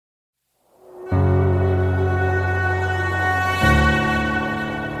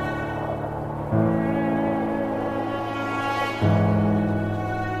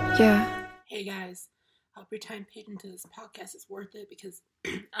guys. Hope your time paid into this podcast is worth it because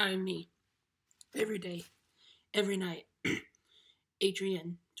I'm me. Every day, every night.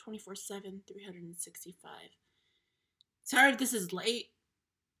 Adrian, 24/7, 365. Sorry if this is late.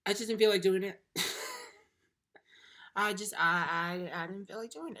 I just didn't feel like doing it. I didn't feel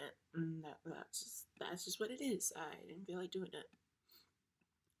like doing it. That's just what it is. I didn't feel like doing it.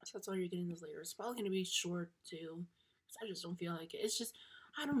 So that's why you're getting this later. It's probably going to be short too. Because I just don't feel like it. It's just,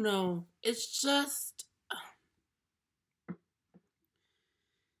 I don't know. It's just, I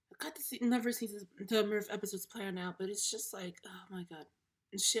got to see, never see the Murph episodes planned out, but it's just like, oh my god.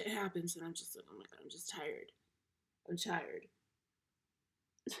 And shit happens and I'm just like, oh my god, I'm just tired. I'm tired.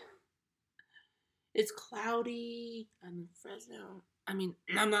 It's cloudy. I'm in Fresno. I mean,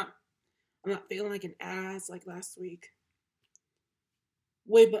 I'm not feeling like an ass like last week.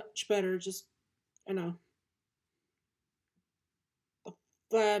 Way much better. Just, you know, the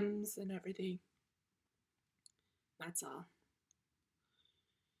phlegms and everything. That's all.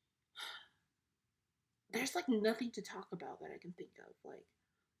 There's like nothing to talk about that I can think of. Like,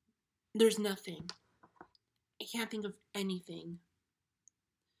 there's nothing. I can't think of anything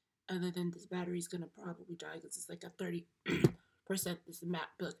other than this battery's gonna probably die because it's like a 30% this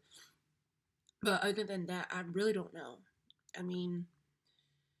MacBook. But other than that, I really don't know. I mean,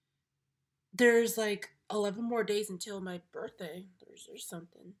 there's like 11 more days until my birthday. There's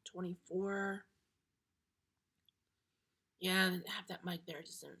something. 24. Yeah, have that mic there. I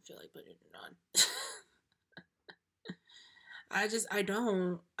just didn't feel like putting it on. I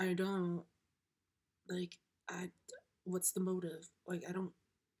don't. Like, what's the motive? Like, I don't.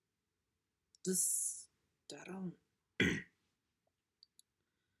 Just, I don't.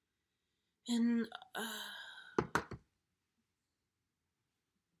 And,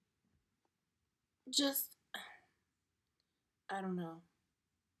 just, I don't know.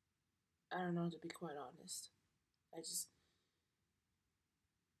 I don't know, to be quite honest. I just,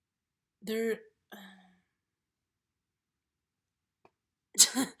 there,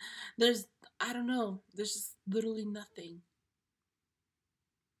 there's, I don't know. There's just literally nothing.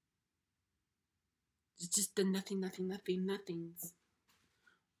 It's just the nothings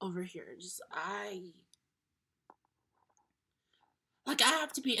over here. Just, like, I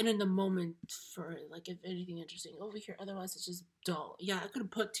have to be in the moment for, like, if anything interesting over here. Otherwise, it's just dull. Yeah, I could have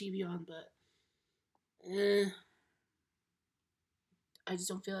put TV on, but, I just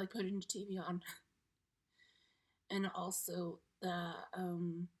don't feel like putting the TV on. And also,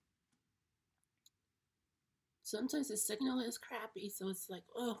 sometimes the signal is crappy, so it's like,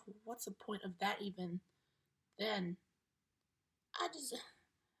 oh, what's the point of that even? Then, I just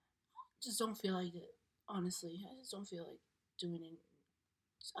don't feel like it. Honestly, I just don't feel like doing it.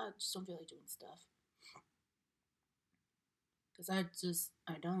 I just don't feel like doing stuff. Because I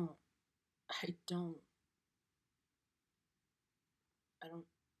don't. I don't. I don't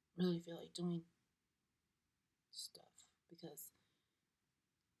really feel like doing stuff. Because,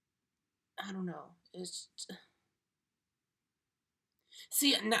 I don't know. It's just,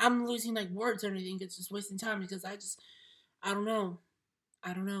 see, I'm losing like words or anything. It's just wasting time because I don't know.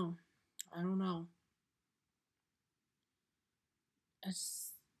 I don't know. I don't know.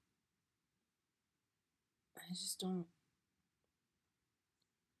 It's, I just don't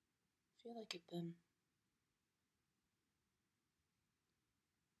feel like it then.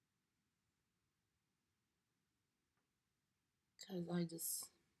 Because I just,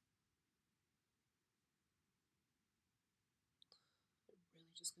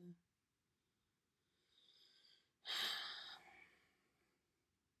 really just gonna.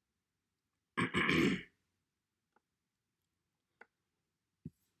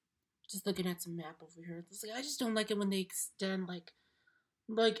 Just looking at some map over here. It's like, I just don't like it when they extend like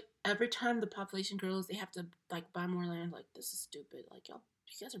every time the population grows, they have to like buy more land. Like, this is stupid. Like, y'all,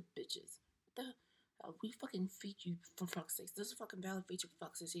 you guys are bitches. What the hell? We fucking feed you for fuck's sakes. This is a fucking valid feature for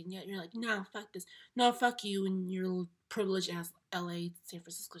fuck's sake. And yet you're like, no, fuck this. No, fuck you and your privileged ass LA, San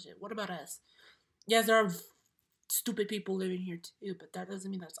Francisco shit. What about us? Yes, there are stupid people living here too, but that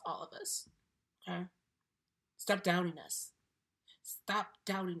doesn't mean that's all of us. Okay? Stop doubting us. Stop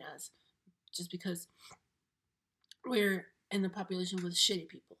doubting us just because we're in the population with shitty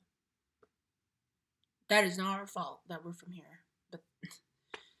people. That is not our fault that we're from here. But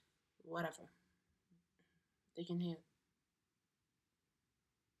whatever. They can hear.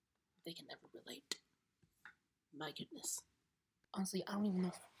 They can never relate. My goodness. Honestly, I don't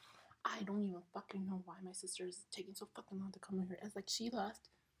even fucking know why my sister is taking so fucking long to come in here. It's like she left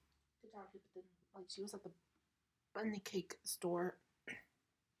the Target, but then like she was at the bunny cake store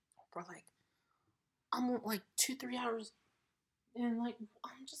for like almost like 2-3 hours And like,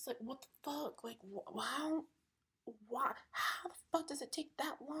 I'm just like, what the fuck? Like, wow, why? How the fuck does it take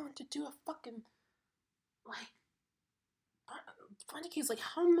that long to do a fucking like funny case? Like,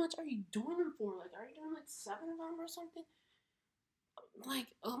 how much are you doing them for? Like, are you doing like 7 of them or something? Like,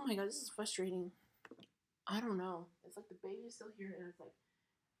 oh my god, this is frustrating. I don't know. It's like the baby's still here, and it's like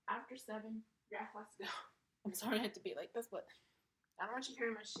after 7, your ass has to go. I'm sorry I had to be like this, but I don't want you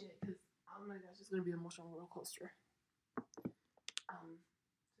hearing my shit because oh my gosh, it's gonna be an emotional roller coaster.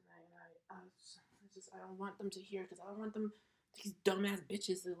 Tonight I don't want them to hear because I don't want them these dumbass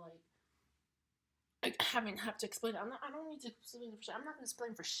bitches to like have to explain. I don't need to explain for shit. I'm not gonna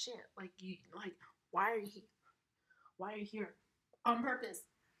explain for shit. Like you, like why are you, why are you here, on purpose?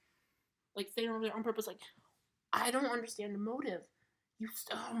 Like staying over there on purpose. Like I don't understand the motive.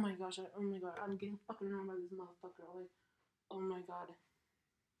 Oh my gosh, oh my god, I'm getting fucking annoyed by this motherfucker. Like, oh my god.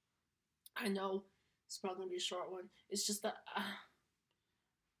 I know it's probably gonna be a short one. It's just that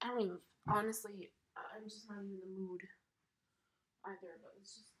I don't even, honestly, I'm just not even in the mood either. But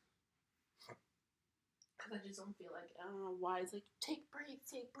it's just because I just don't feel like I don't know why. It's like take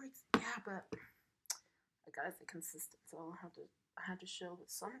breaks, take breaks. Yeah, but I gotta stay consistent. So I have to show with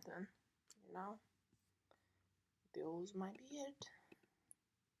something, you know. Those might be it.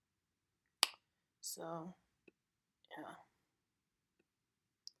 So yeah.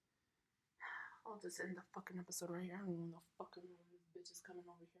 I'll just end the fucking episode right here. I don't even know fucking know this bitch is coming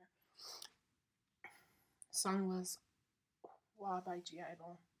over here. Song was Wah by G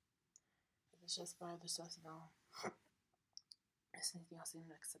Idol. It's just by the Sus now. I'll see you in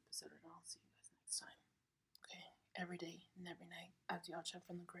the next episode, and I'll see you guys next time. Okay, every day and every night, as y'all shine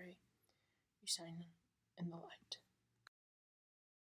from the gray, you shine in the light.